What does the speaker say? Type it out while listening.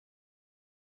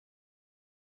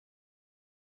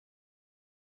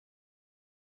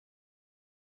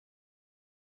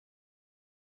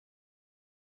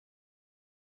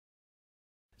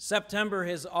September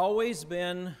has always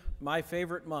been my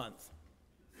favorite month,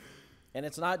 and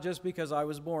it's not just because I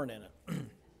was born in it.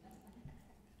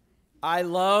 I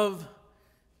love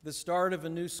the start of a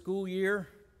new school year.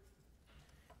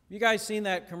 You guys seen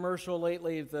that commercial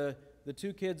lately, the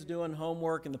two kids doing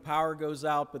homework and the power goes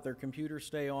out but their computers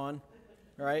stay on,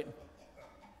 right?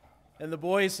 And the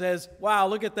boy says, wow,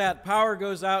 look at that, power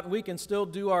goes out and we can still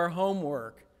do our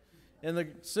homework. And the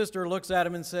sister looks at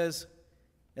him and says,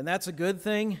 and that's a good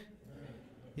thing?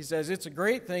 He says, it's a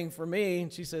great thing for me.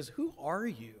 And she says, who are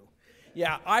you?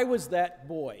 Yeah, I was that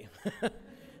boy.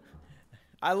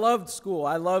 I loved school.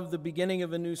 I loved the beginning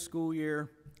of a new school year,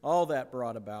 all that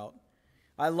brought about.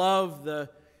 I love the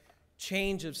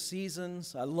change of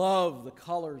seasons. I love the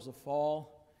colors of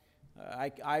fall.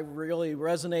 I really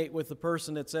resonate with the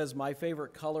person that says my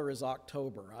favorite color is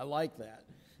October. I like that.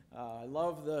 I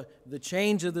love the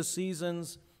change of the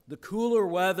seasons, the cooler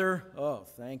weather. Oh,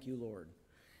 thank you, Lord.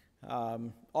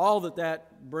 All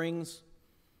that brings.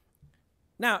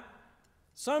 Now,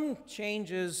 some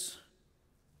changes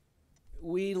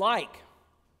we like.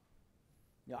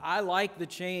 You know, I like the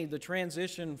change, the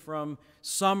transition from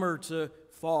summer to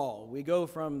fall. We go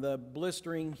from the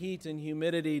blistering heat and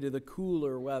humidity to the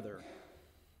cooler weather.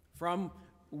 From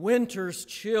winter's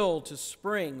chill to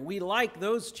spring. We like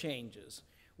those changes.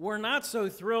 We're not so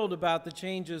thrilled about the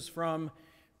changes from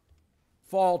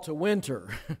fall to winter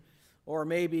or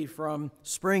maybe from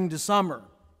spring to summer.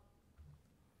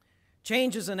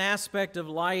 Change is an aspect of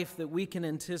life that we can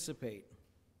anticipate.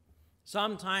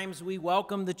 Sometimes we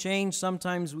welcome the change,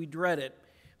 sometimes we dread it,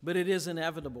 but it is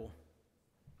inevitable.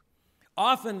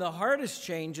 Often the hardest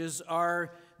changes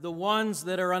are the ones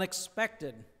that are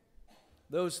unexpected,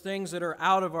 those things that are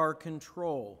out of our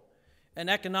control. An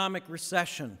economic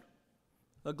recession,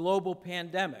 a global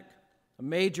pandemic, a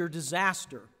major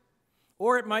disaster,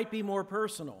 or it might be more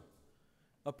personal,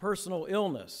 a personal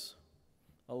illness,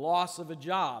 a loss of a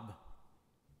job,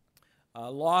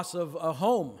 a loss of a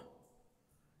home,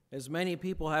 as many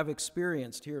people have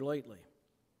experienced here lately.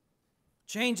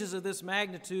 Changes of this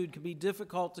magnitude can be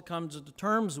difficult to come to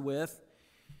terms with,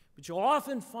 but you'll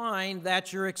often find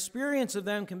that your experience of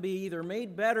them can be either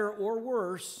made better or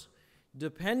worse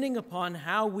depending upon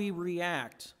how we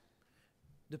react,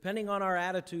 depending on our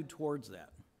attitude towards that.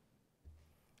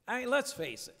 Let's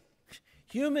face it,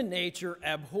 human nature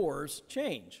abhors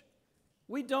change.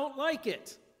 We don't like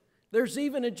it. There's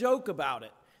even a joke about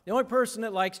it. The only person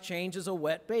that likes change is a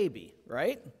wet baby,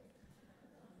 right?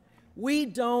 We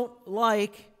don't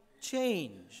like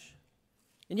change.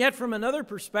 And yet, from another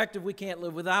perspective, we can't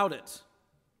live without it.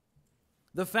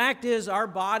 The fact is, our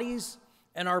bodies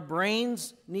and our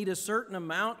brains need a certain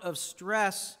amount of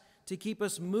stress to keep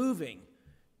us moving,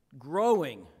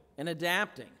 growing, and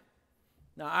adapting.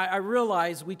 Now, I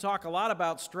realize we talk a lot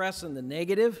about stress and the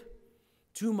negative.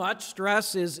 Too much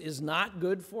stress is not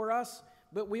good for us.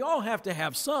 But we all have to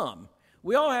have some.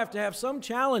 We all have to have some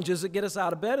challenges that get us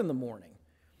out of bed in the morning.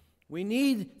 We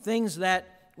need things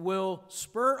that will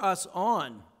spur us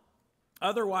on.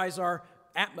 Otherwise, our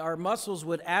muscles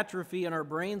would atrophy and our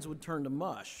brains would turn to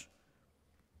mush.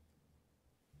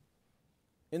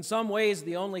 In some ways,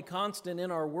 the only constant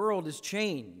in our world is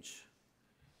change.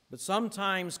 But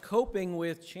sometimes coping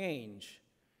with change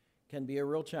can be a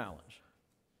real challenge.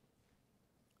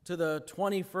 To the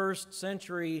 21st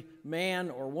century man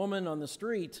or woman on the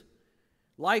street,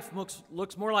 life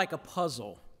looks more like a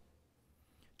puzzle.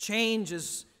 Change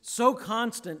is so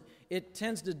constant, it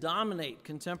tends to dominate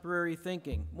contemporary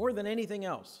thinking more than anything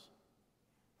else.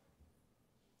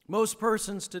 Most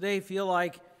persons today feel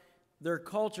like their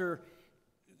culture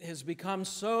has become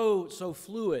so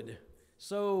fluid,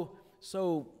 so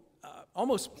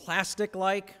almost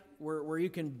plastic-like, where you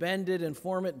can bend it and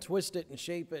form it and twist it and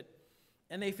shape it.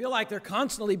 And they feel like they're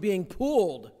constantly being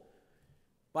pulled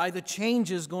by the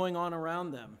changes going on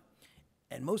around them.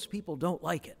 And most people don't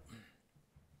like it.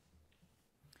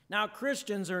 Now,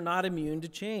 Christians are not immune to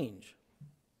change.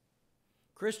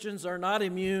 Christians are not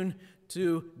immune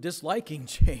to disliking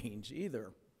change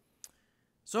either.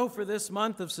 So for this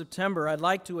month of September, I'd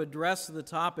like to address the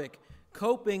topic,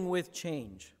 coping with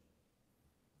change.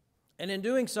 And in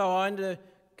doing so, I want to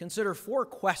consider 4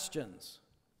 questions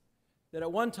that at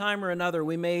one time or another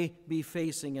we may be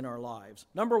facing in our lives.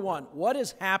 Number 1, what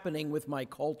is happening with my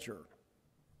culture?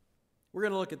 We're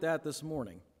going to look at that this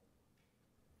morning.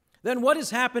 Then what is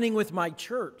happening with my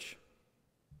church?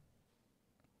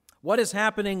 What is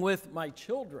happening with my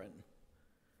children?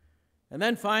 And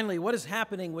then finally, what is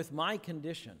happening with my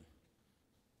condition?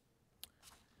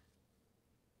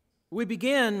 We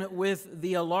begin with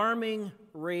the alarming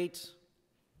rate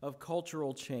of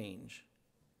cultural change.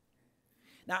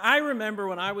 Now, I remember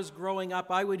when I was growing up,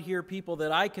 I would hear people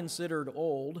that I considered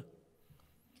old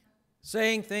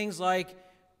saying things like,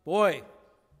 boy,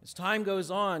 as time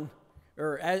goes on,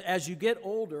 or as you get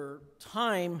older,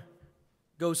 time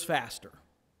goes faster.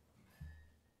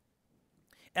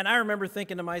 And I remember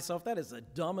thinking to myself, that is the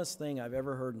dumbest thing I've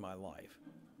ever heard in my life.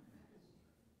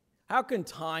 How can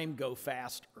time go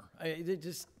faster?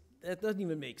 That doesn't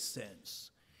even make sense.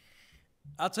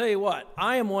 I'll tell you what,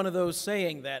 I am one of those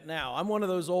saying that now. I'm one of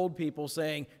those old people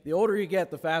saying, the older you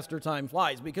get, the faster time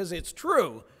flies, because it's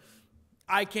true.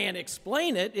 I can't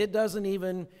explain it. It doesn't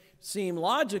even seem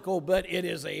logical, but it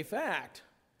is a fact.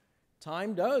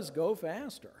 Time does go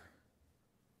faster.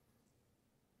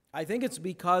 I think it's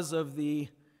because of the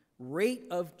rate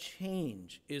of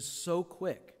change is so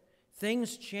quick.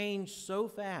 Things change so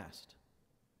fast.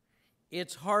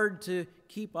 It's hard to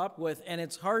keep up with, and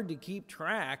it's hard to keep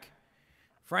track,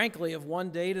 frankly, of one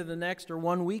day to the next or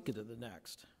 1 week to the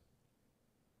next.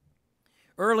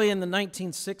 Early in the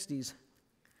 1960s,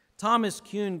 Thomas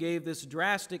Kuhn gave this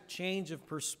drastic change of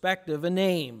perspective a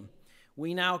name.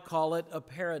 We now call it a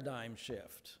paradigm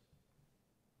shift.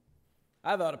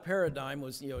 I thought a paradigm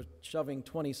was, shoving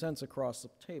 20 cents across the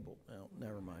table. Well,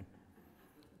 never mind.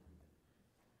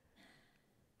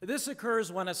 This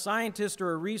occurs when a scientist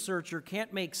or a researcher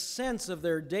can't make sense of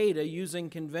their data using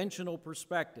conventional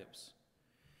perspectives.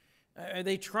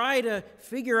 They try to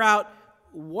figure out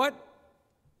what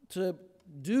to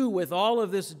do with all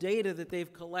of this data that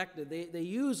they've collected. They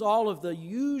use all of the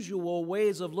usual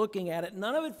ways of looking at it.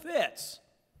 None of it fits.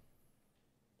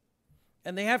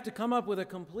 And they have to come up with a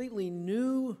completely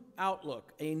new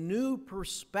outlook, a new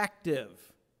perspective.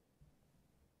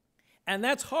 And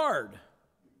that's hard.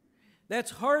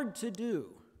 That's hard to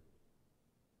do.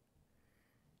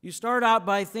 You start out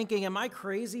by thinking, am I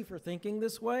crazy for thinking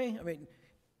this way? I mean,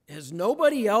 has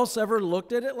nobody else ever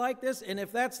looked at it like this? And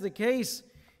if that's the case,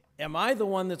 am I the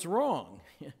one that's wrong?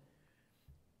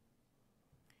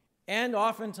 And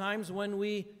oftentimes when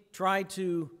we try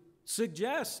to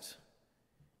suggest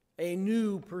a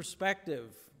new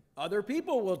perspective, other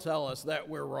people will tell us that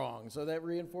we're wrong, so that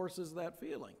reinforces that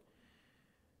feeling.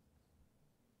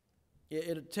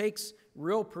 It takes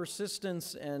real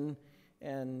persistence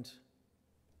and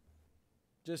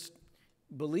just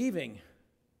believing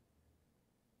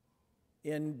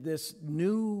in this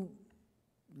new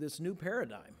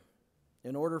paradigm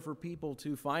in order for people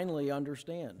to finally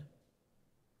understand.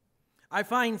 I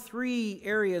find 3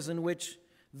 areas in which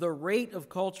the rate of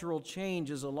cultural change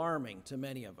is alarming to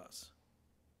many of us.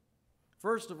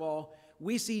 First of all,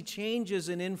 we see changes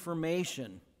in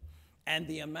information, and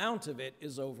the amount of it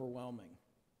is overwhelming.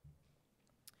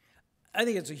 I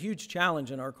think it's a huge challenge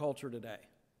in our culture today.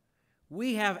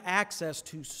 We have access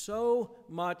to so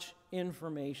much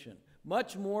information,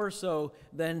 much more so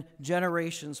than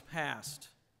generations past.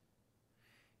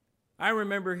 I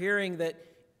remember hearing that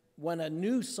when a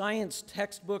new science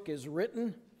textbook is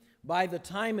written, by the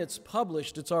time it's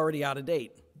published, it's already out of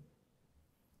date,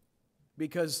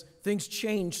 because things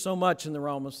change so much in the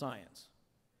realm of science.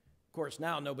 Of course,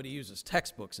 now nobody uses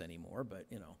textbooks anymore, but,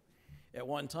 at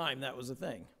one time that was a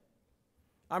thing.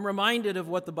 I'm reminded of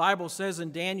what the Bible says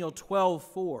in Daniel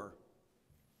 12:4.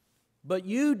 But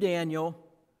you, Daniel,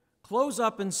 close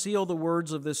up and seal the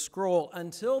words of this scroll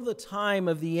until the time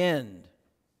of the end.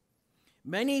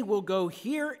 Many will go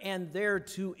here and there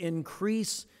to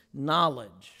increase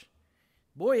knowledge.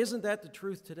 Boy, isn't that the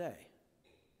truth today?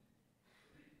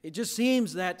 It just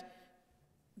seems that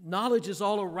knowledge is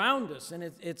all around us, and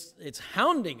it's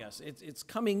hounding us. It's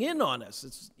coming in on us.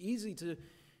 It's easy to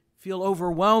feel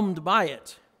overwhelmed by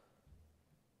it.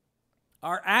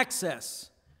 Our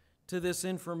access to this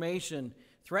information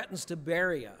threatens to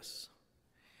bury us.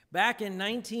 Back in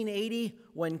 1980,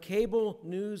 when cable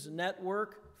news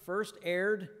network first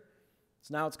aired,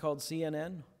 it's called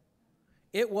CNN,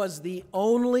 it was the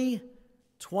only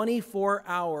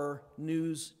 24-hour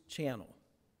news channel.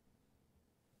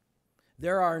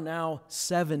 There are now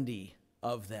 70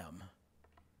 of them,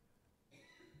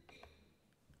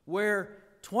 where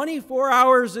 24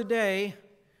 hours a day,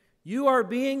 you are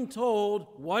being told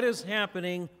what is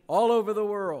happening all over the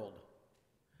world.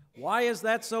 Why is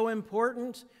that so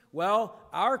important? Well,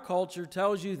 our culture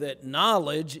tells you that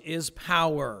knowledge is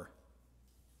power.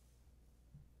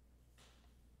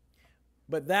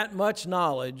 But that much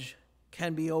knowledge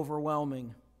can be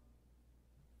overwhelming.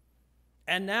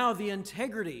 And now the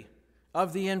integrity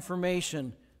of the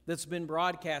information that's been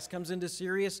broadcast comes into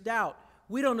serious doubt.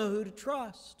 We don't know who to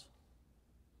trust.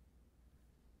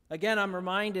 Again, I'm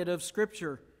reminded of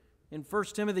Scripture. In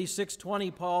 1 Timothy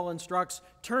 6:20, Paul instructs,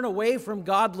 turn away from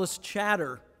godless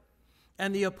chatter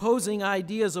and the opposing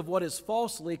ideas of what is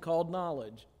falsely called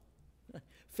knowledge.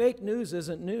 Fake news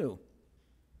isn't new.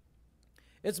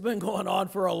 It's been going on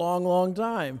for a long, long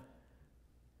time.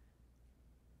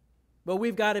 But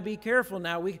we've got to be careful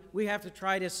now. We have to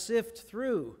try to sift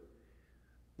through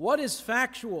what is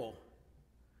factual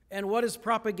and what is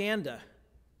propaganda,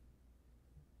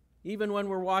 even when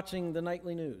we're watching the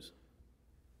nightly news.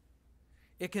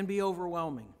 It can be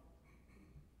overwhelming.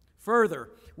 Further,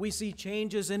 we see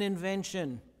changes in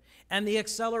invention, and the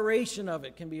acceleration of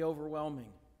it can be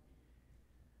overwhelming.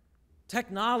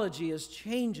 Technology is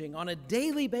changing on a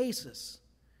daily basis.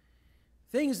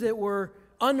 Things that were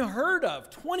unheard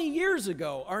of 20 years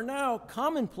ago are now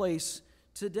commonplace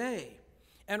today.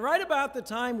 And right about the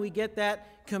time we get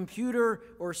that computer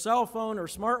or cell phone or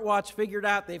smartwatch figured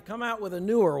out, they've come out with a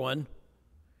newer one,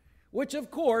 which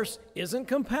of course isn't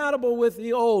compatible with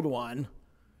the old one.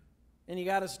 And you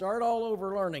got to start all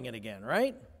over learning it again,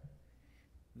 right?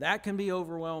 That can be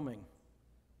overwhelming.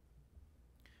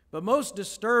 But most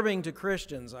disturbing to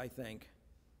Christians, I think,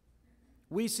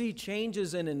 we see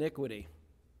changes in iniquity,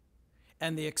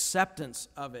 and the acceptance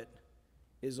of it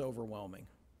is overwhelming.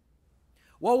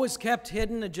 What was kept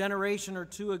hidden a generation or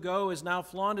two ago is now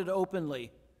flaunted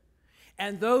openly,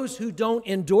 and those who don't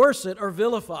endorse it are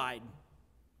vilified.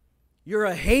 You're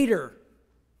a hater.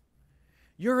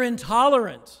 You're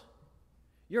intolerant.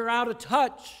 You're out of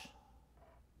touch.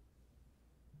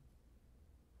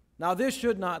 Now, this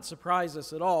should not surprise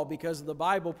us at all because the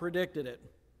Bible predicted it.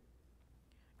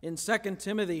 In 2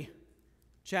 Timothy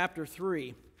chapter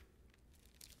 3,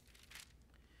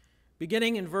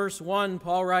 beginning in verse 1,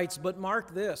 Paul writes, "But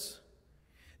mark this,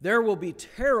 there will be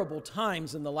terrible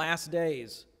times in the last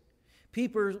days.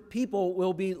 People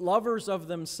will be lovers of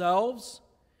themselves,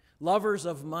 lovers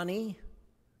of money,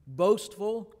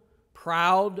 boastful,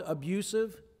 proud,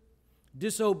 abusive,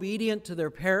 disobedient to their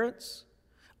parents,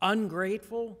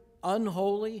 ungrateful,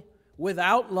 unholy,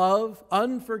 without love,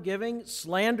 unforgiving,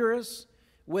 slanderous,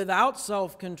 without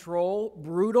self-control,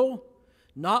 brutal,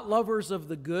 not lovers of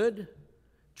the good,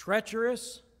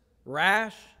 treacherous,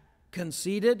 rash,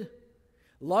 conceited,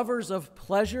 lovers of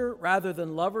pleasure rather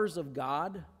than lovers of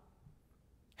God,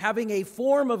 having a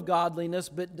form of godliness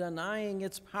but denying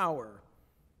its power.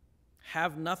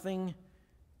 Have nothing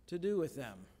to do with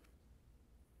them."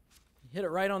 Hit it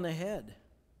right on the head.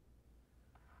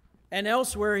 And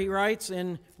elsewhere he writes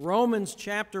in Romans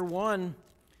chapter 1,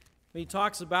 he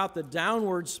talks about the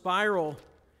downward spiral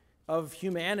of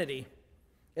humanity.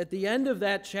 At the end of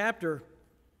that chapter,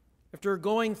 after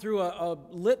going through a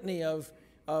litany of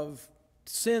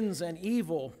sins and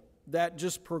evil that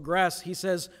just progress, he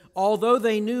says, although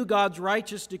they knew God's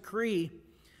righteous decree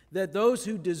that those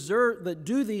who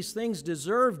do these things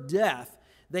deserve death,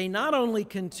 they not only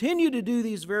continue to do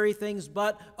these very things,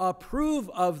 but approve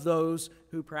of those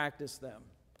who practice them.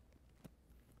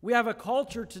 We have a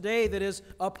culture today that is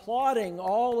applauding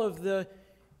all of the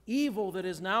evil that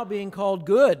is now being called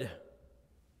good.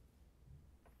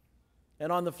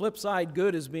 And on the flip side,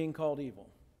 good is being called evil.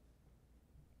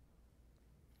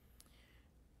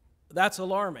 That's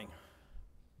alarming.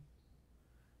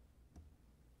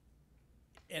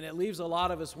 And it leaves a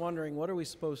lot of us wondering, what are we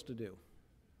supposed to do?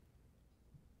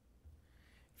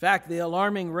 In fact, the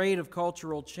alarming rate of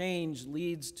cultural change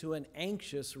leads to an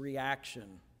anxious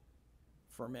reaction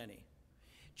for many.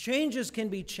 Changes can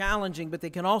be challenging, but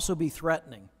they can also be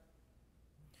threatening.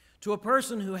 To a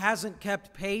person who hasn't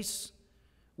kept pace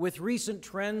with recent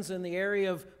trends in the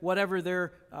area of whatever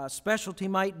their specialty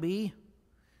might be,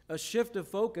 a shift of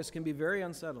focus can be very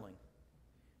unsettling.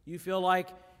 You feel like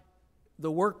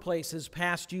the workplace has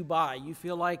passed you by. You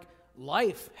feel like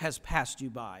life has passed you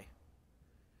by.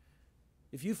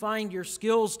 If you find your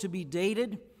skills to be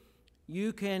dated,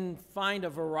 you can find a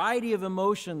variety of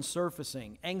emotions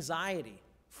surfacing: anxiety,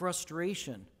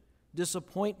 frustration,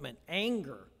 disappointment,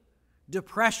 anger,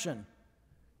 depression,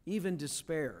 even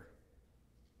despair.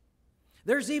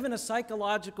 There's even a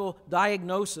psychological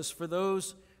diagnosis for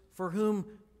those for whom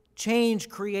change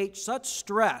creates such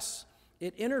stress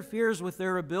it interferes with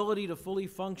their ability to fully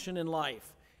function in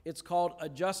life. It's called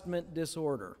adjustment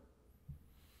disorder.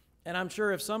 And I'm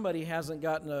sure if somebody hasn't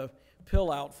gotten a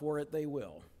pill out for it, they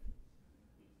will.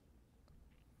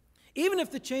 Even if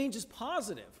the change is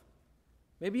positive,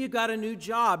 maybe you've got a new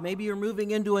job, maybe you're moving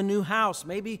into a new house,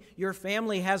 maybe your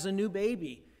family has a new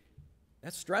baby.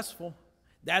 That's stressful.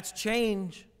 That's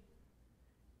change.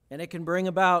 And it can bring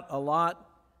about a lot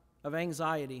of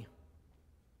anxiety.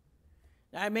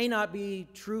 Now, it may not be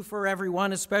true for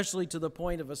everyone, especially to the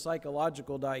point of a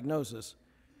psychological diagnosis.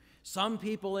 Some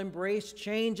people embrace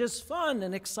change as fun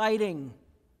and exciting,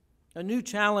 a new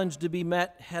challenge to be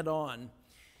met head on.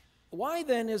 Why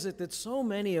then is it that so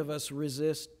many of us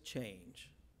resist change?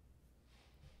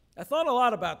 I thought a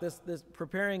lot about this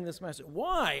preparing this message.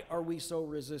 Why are we so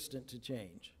resistant to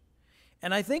change?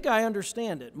 And I think I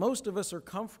understand it. Most of us are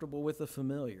comfortable with the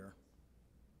familiar.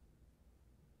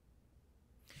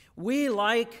 We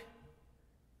like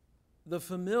the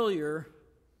familiar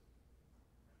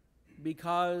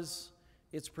because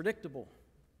it's predictable.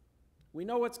 We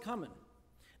know what's coming.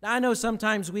 Now, I know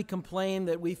sometimes we complain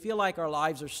that we feel like our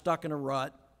lives are stuck in a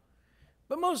rut,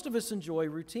 but most of us enjoy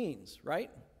routines,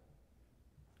 right?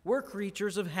 We're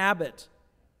creatures of habit.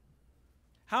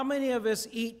 How many of us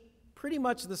eat pretty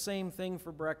much the same thing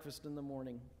for breakfast in the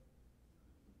morning?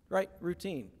 Right?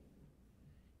 Routine.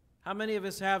 How many of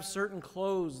us have certain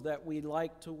clothes that we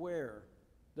like to wear?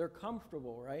 They're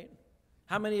comfortable, right?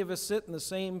 How many of us sit in the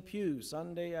same pew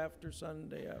Sunday after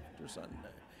Sunday after Sunday?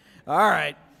 All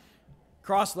right.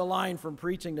 Cross the line from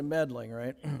preaching to meddling,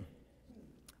 right?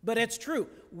 But it's true.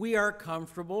 We are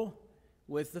comfortable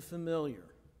with the familiar.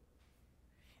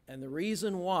 And the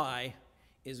reason why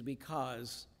is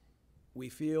because we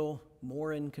feel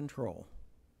more in control.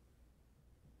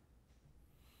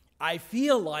 I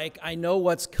feel like I know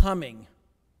what's coming,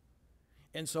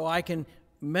 and so I can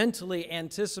mentally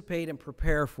anticipate and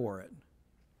prepare for it.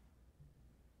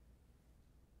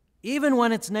 Even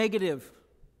when it's negative.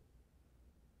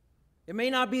 It may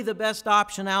not be the best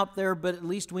option out there, but at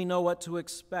least we know what to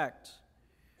expect.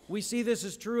 We see this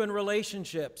as true in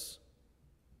relationships.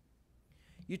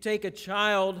 You take a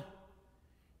child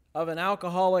of an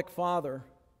alcoholic father.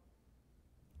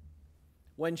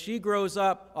 When she grows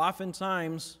up,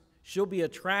 oftentimes she'll be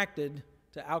attracted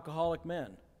to alcoholic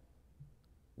men.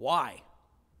 Why?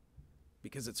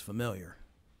 Because it's familiar.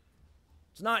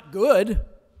 It's not good,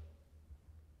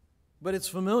 but it's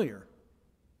familiar.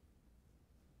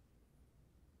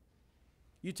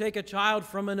 You take a child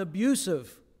from an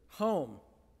abusive home,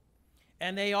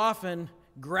 and they often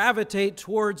gravitate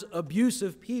towards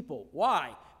abusive people.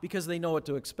 Why? Because they know what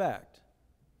to expect.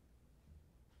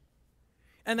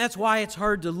 And that's why it's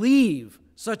hard to leave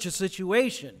such a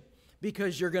situation,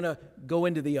 because you're going to go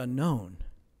into the unknown.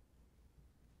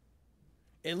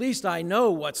 At least I know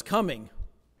what's coming,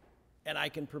 and I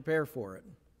can prepare for it.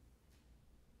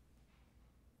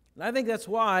 And I think that's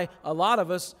why a lot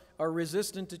of us are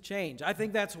resistant to change. I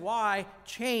think that's why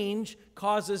change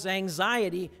causes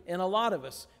anxiety in a lot of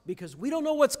us, because we don't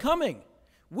know what's coming.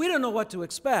 We don't know what to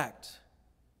expect.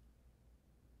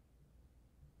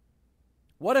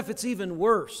 What if it's even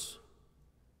worse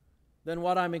than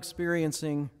what I'm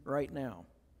experiencing right now?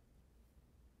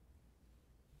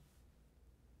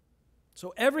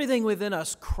 So everything within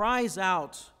us cries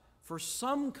out for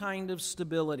some kind of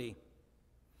stability,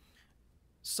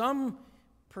 some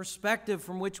perspective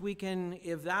from which we can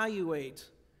evaluate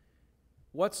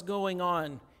what's going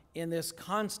on in this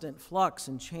constant flux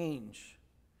and change.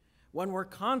 When we're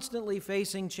constantly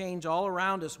facing change all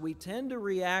around us, we tend to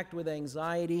react with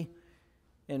anxiety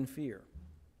and fear.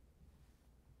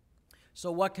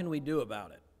 So what can we do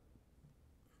about it?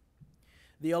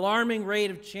 The alarming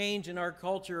rate of change in our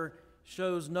culture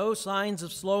shows no signs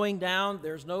of slowing down.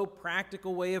 There's no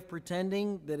practical way of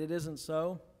pretending that it isn't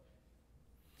so.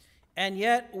 And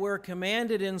yet we're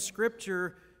commanded in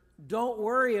Scripture, don't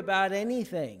worry about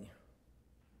anything.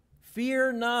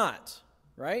 Fear not,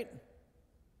 right?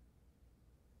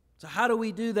 So how do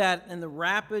we do that in the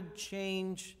rapid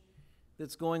change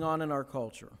that's going on in our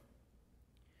culture?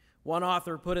 One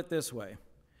author put it this way: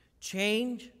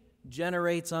 change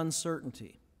generates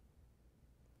uncertainty.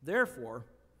 Therefore,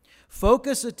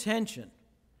 focus attention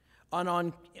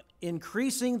on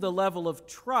increasing the level of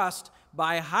trust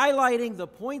by highlighting the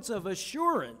points of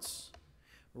assurance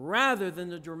rather than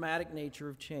the dramatic nature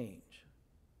of change.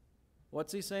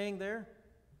 What's he saying there?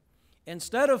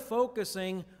 Instead of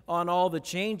focusing on all the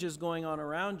changes going on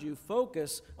around you,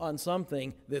 focus on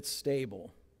something that's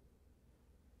stable.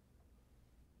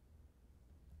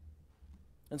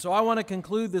 And so I want to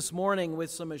conclude this morning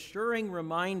with some assuring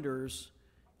reminders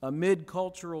amid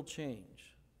cultural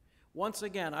change. Once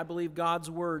again, I believe God's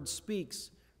Word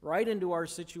speaks right into our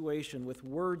situation with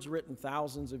words written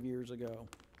thousands of years ago.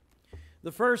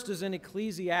 The first is in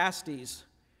Ecclesiastes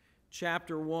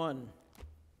chapter 1.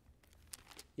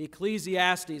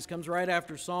 Ecclesiastes comes right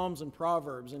after Psalms and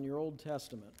Proverbs in your Old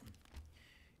Testament.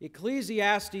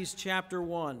 Ecclesiastes chapter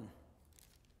 1.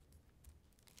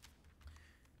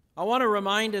 I want to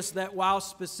remind us that while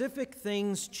specific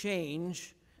things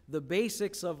change, the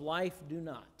basics of life do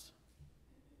not.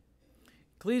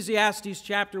 Ecclesiastes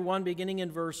chapter 1, beginning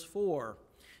in verse 4.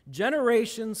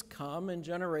 Generations come and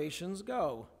generations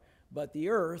go, but the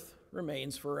earth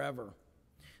remains forever.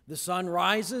 The sun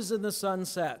rises and the sun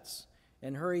sets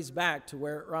and hurries back to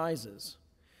where it rises.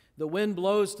 The wind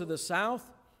blows to the south,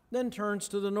 then turns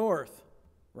to the north.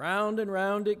 Round and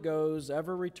round it goes,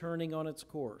 ever returning on its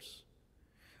course.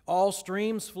 All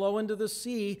streams flow into the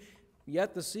sea,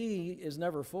 yet the sea is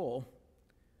never full.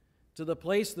 To the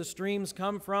place the streams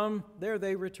come from, there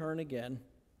they return again.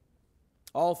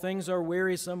 All things are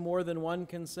wearisome, more than one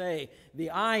can say.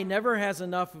 The eye never has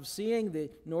enough of seeing,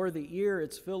 nor the ear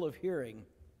its fill of hearing.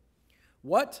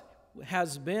 What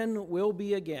has been will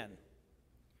be again.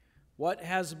 What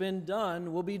has been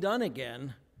done will be done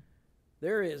again.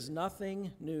 There is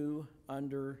nothing new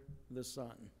under the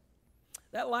sun.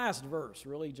 That last verse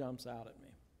really jumps out at me.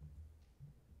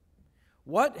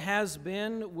 What has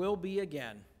been will be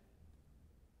again.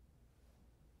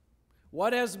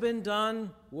 What has been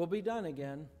done will be done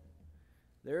again.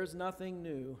 There is nothing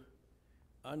new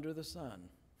under the sun.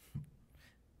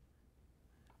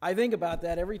 I think about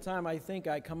that every time I think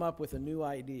I come up with a new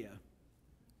idea.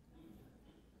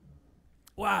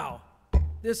 Wow,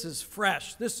 this is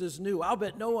fresh, this is new. I'll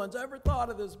bet no one's ever thought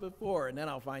of this before. And then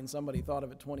I'll find somebody thought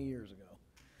of it 20 years ago.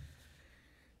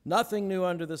 Nothing new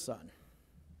under the sun.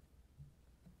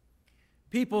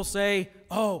 People say,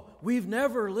 oh, we've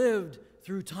never lived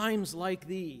through times like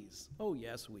these. Oh,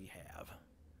 yes, we have.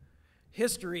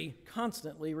 History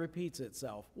constantly repeats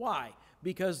itself. Why?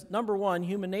 Because, number one,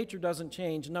 human nature doesn't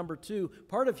change. Number two,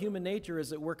 part of human nature is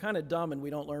that we're kind of dumb and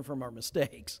we don't learn from our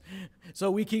mistakes.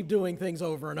 So we keep doing things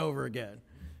over and over again.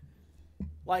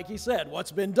 Like he said,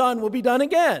 what's been done will be done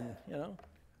again. You know?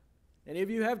 Any of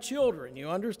you have children, you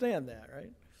understand that,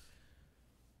 right?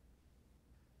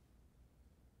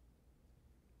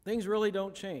 Things really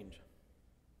don't change.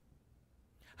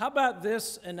 How about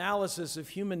this analysis of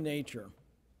human nature?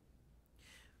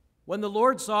 When the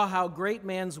Lord saw how great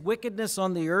man's wickedness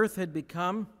on the earth had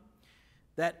become,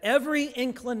 that every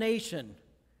inclination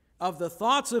of the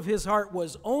thoughts of his heart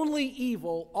was only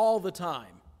evil all the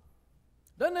time.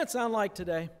 Doesn't that sound like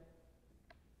today?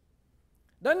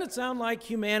 Doesn't it sound like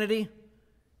humanity?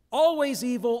 Always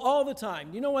evil all the time.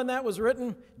 You know when that was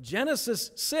written? Genesis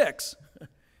 6.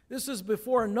 This is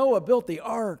before Noah built the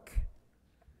ark.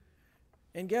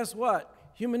 And guess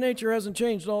what? Human nature hasn't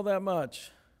changed all that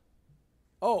much.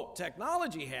 Oh,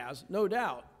 technology has, no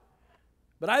doubt.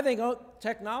 But I think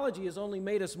technology has only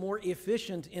made us more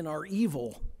efficient in our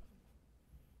evil.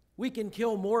 We can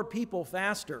kill more people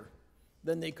faster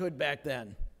than they could back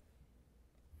then.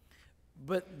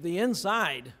 But the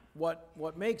inside,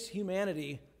 what makes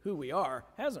humanity who we are,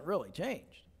 hasn't really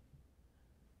changed.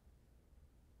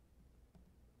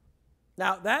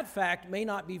 Now, that fact may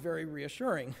not be very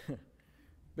reassuring,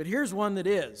 but here's one that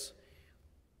is.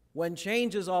 When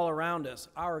change is all around us,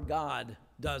 our God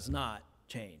does not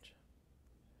change.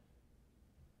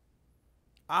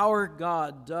 Our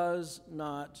God does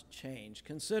not change.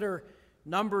 Consider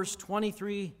Numbers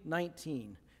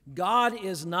 23:19. God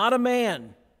is not a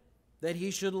man that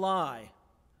he should lie,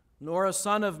 nor a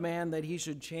son of man that he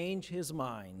should change his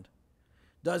mind.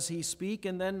 Does he speak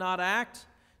and then not act?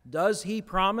 Does he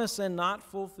promise and not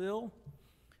fulfill?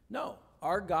 No,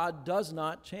 our God does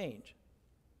not change.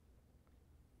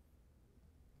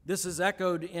 This is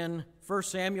echoed in 1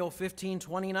 Samuel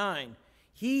 15:29.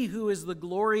 He who is the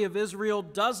glory of Israel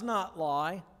does not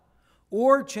lie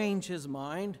or change his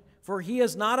mind, for he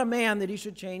is not a man that he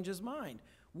should change his mind.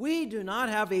 We do not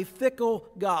have a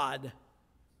fickle God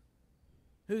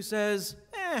who says,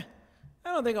 I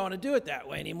don't think I want to do it that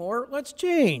way anymore. Let's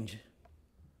change.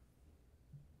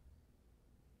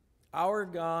 Our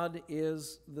God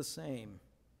is the same.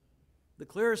 The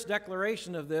clearest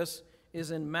declaration of this is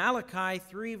in Malachi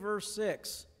 3, verse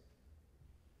 6.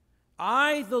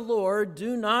 I, the Lord,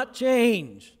 do not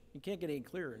change. You can't get any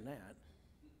clearer than that.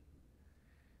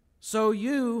 So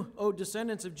you, O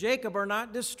descendants of Jacob, are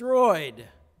not destroyed.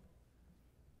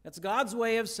 That's God's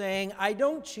way of saying, I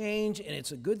don't change, and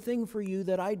it's a good thing for you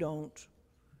that I don't.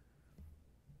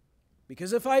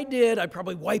 Because if I did, I'd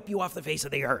probably wipe you off the face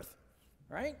of the earth.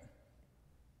 Right?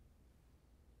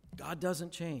 God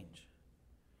doesn't change.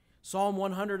 Psalm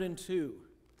 102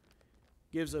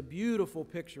 gives a beautiful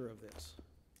picture of this.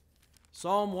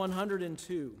 Psalm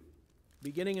 102,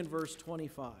 beginning in verse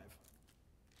 25.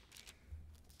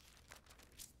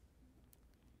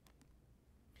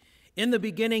 In the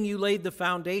beginning you laid the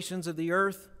foundations of the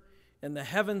earth, and the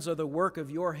heavens are the work of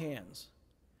your hands.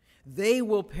 They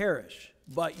will perish,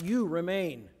 but you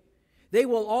remain. They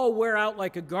will all wear out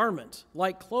like a garment.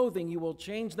 Like clothing, you will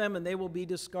change them, and they will be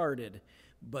discarded.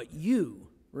 But you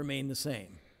remain the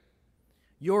same.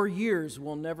 Your years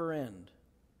will never end.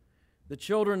 The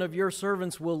children of your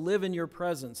servants will live in your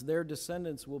presence. Their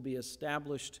descendants will be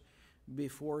established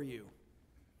before you.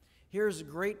 Here's a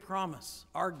great promise.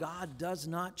 Our God does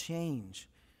not change.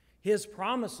 His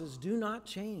promises do not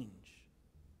change.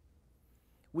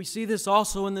 We see this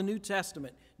also in the New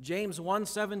Testament. James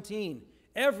 1:17,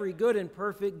 every good and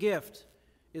perfect gift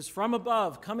is from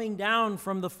above, coming down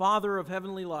from the Father of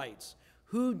heavenly lights,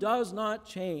 who does not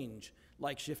change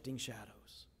like shifting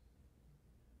shadows.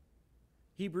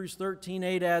 Hebrews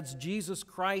 13:8 adds, Jesus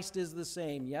Christ is the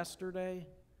same yesterday,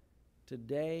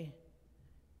 today,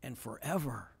 and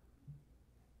forever.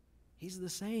 He's the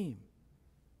same.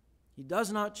 He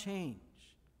does not change.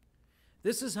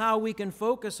 This is how we can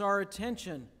focus our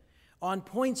attention on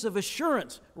points of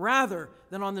assurance rather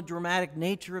than on the dramatic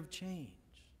nature of change.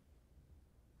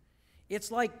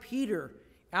 It's like Peter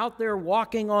out there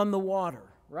walking on the water,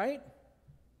 right?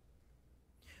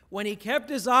 When he kept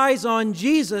his eyes on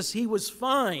Jesus, he was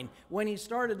fine. When he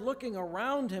started looking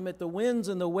around him at the winds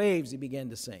and the waves, he began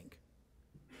to sink.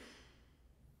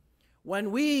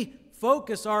 When we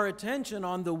focus our attention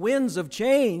on the winds of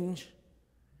change,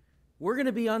 we're going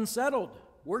to be unsettled.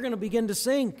 We're going to begin to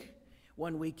sink.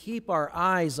 When we keep our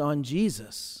eyes on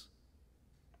Jesus,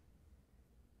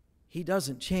 He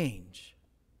doesn't change,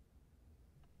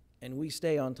 and we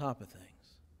stay on top of things.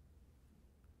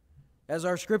 As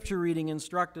our scripture reading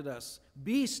instructed us,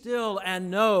 be still and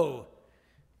know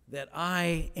that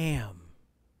I am.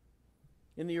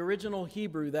 In the original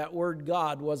Hebrew, that word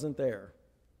God wasn't there.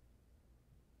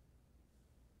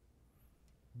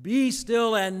 Be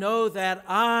still and know that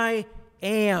I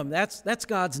am. That's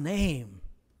God's name.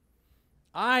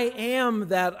 I am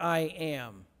that I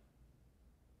am.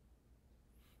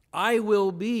 I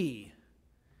will be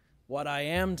what I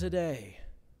am today.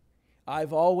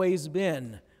 I've always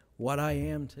been what I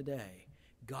am today.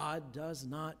 God does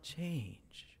not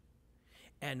change.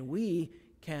 And we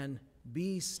can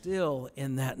be still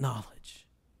in that knowledge.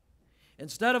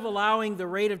 Instead of allowing the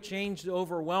rate of change to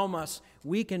overwhelm us,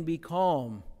 we can be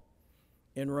calm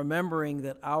in remembering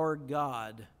that our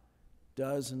God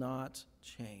does not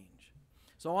change.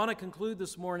 So I want to conclude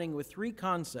this morning with 3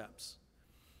 concepts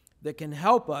that can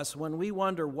help us when we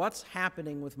wonder what's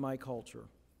happening with my culture.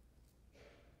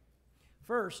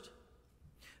 First,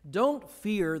 don't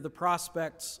fear the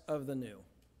prospects of the new.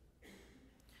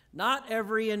 Not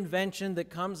every invention that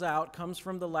comes out comes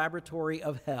from the laboratory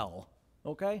of hell,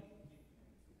 okay?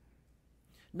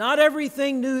 Not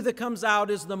everything new that comes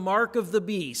out is the mark of the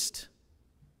beast.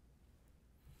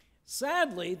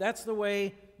 Sadly, that's the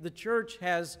way the church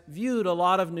has viewed a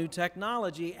lot of new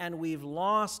technology, and we've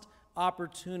lost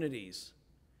opportunities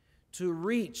to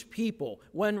reach people.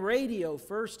 When radio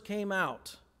first came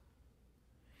out,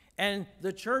 and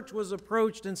the church was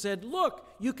approached and said, look,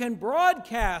 you can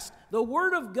broadcast the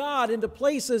Word of God into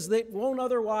places that won't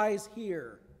otherwise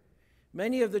hear.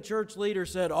 Many of the church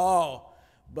leaders said, oh,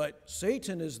 but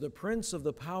Satan is the prince of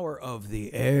the power of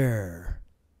the air,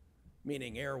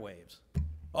 meaning airwaves.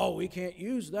 Oh, we can't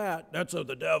use that. That's of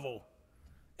the devil.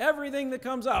 Everything that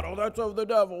comes out, oh, that's of the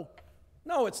devil.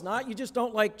 No, it's not. You just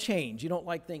don't like change. You don't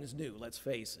like things new, let's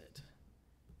face it.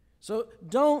 So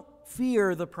don't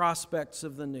fear the prospects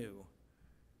of the new.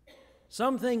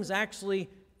 Some things actually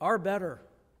are better.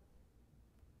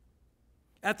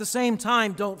 At the same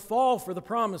time, don't fall for the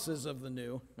promises of the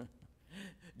new.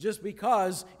 Just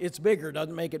because it's bigger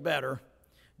doesn't make it better.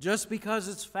 Just because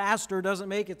it's faster doesn't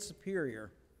make it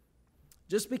superior.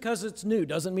 Just because it's new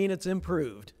doesn't mean it's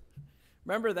improved.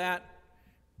 Remember that?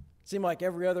 It seemed like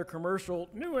every other commercial,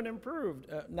 new and improved.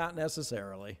 Not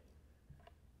necessarily.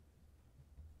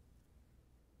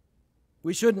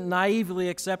 We shouldn't naively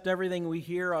accept everything we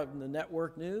hear on the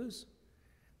network news,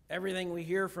 everything we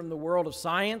hear from the world of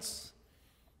science,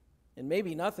 and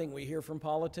maybe nothing we hear from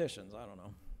politicians. I don't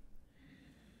know.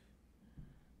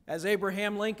 As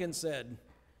Abraham Lincoln said,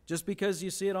 just because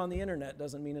you see it on the internet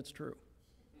doesn't mean it's true.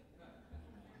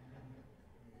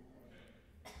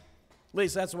 At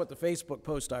least that's what the Facebook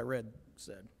post I read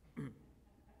said.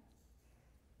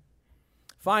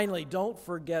 Finally, don't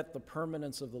forget the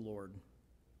permanence of the Lord.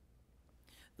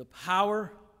 The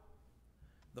power,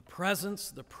 the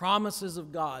presence, the promises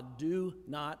of God do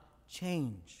not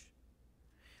change.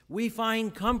 We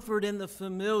find comfort in the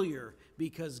familiar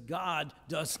because God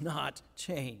does not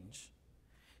change.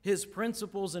 His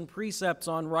principles and precepts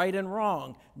on right and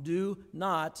wrong do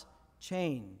not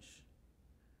change.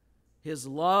 His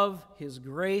love, His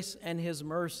grace, and His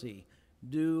mercy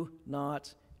do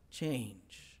not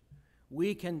change.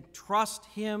 We can trust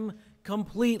Him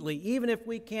completely. Even if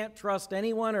we can't trust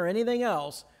anyone or anything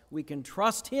else, we can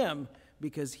trust Him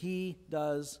because He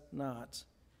does not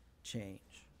change.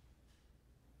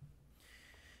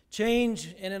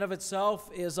 Change in and of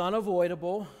itself is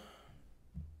unavoidable.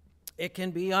 It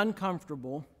can be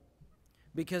uncomfortable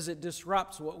because it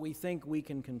disrupts what we think we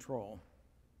can control.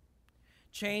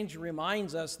 Change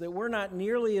reminds us that we're not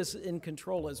nearly as in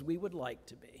control as we would like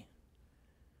to be.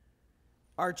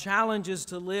 Our challenge is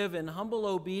to live in humble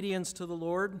obedience to the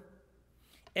Lord,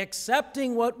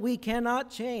 accepting what we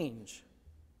cannot change,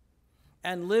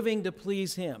 and living to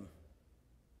please Him.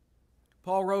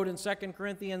 Paul wrote in 2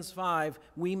 Corinthians 5,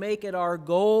 we make it our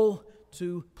goal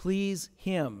to please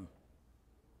Him.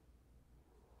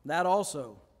 That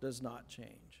also does not change.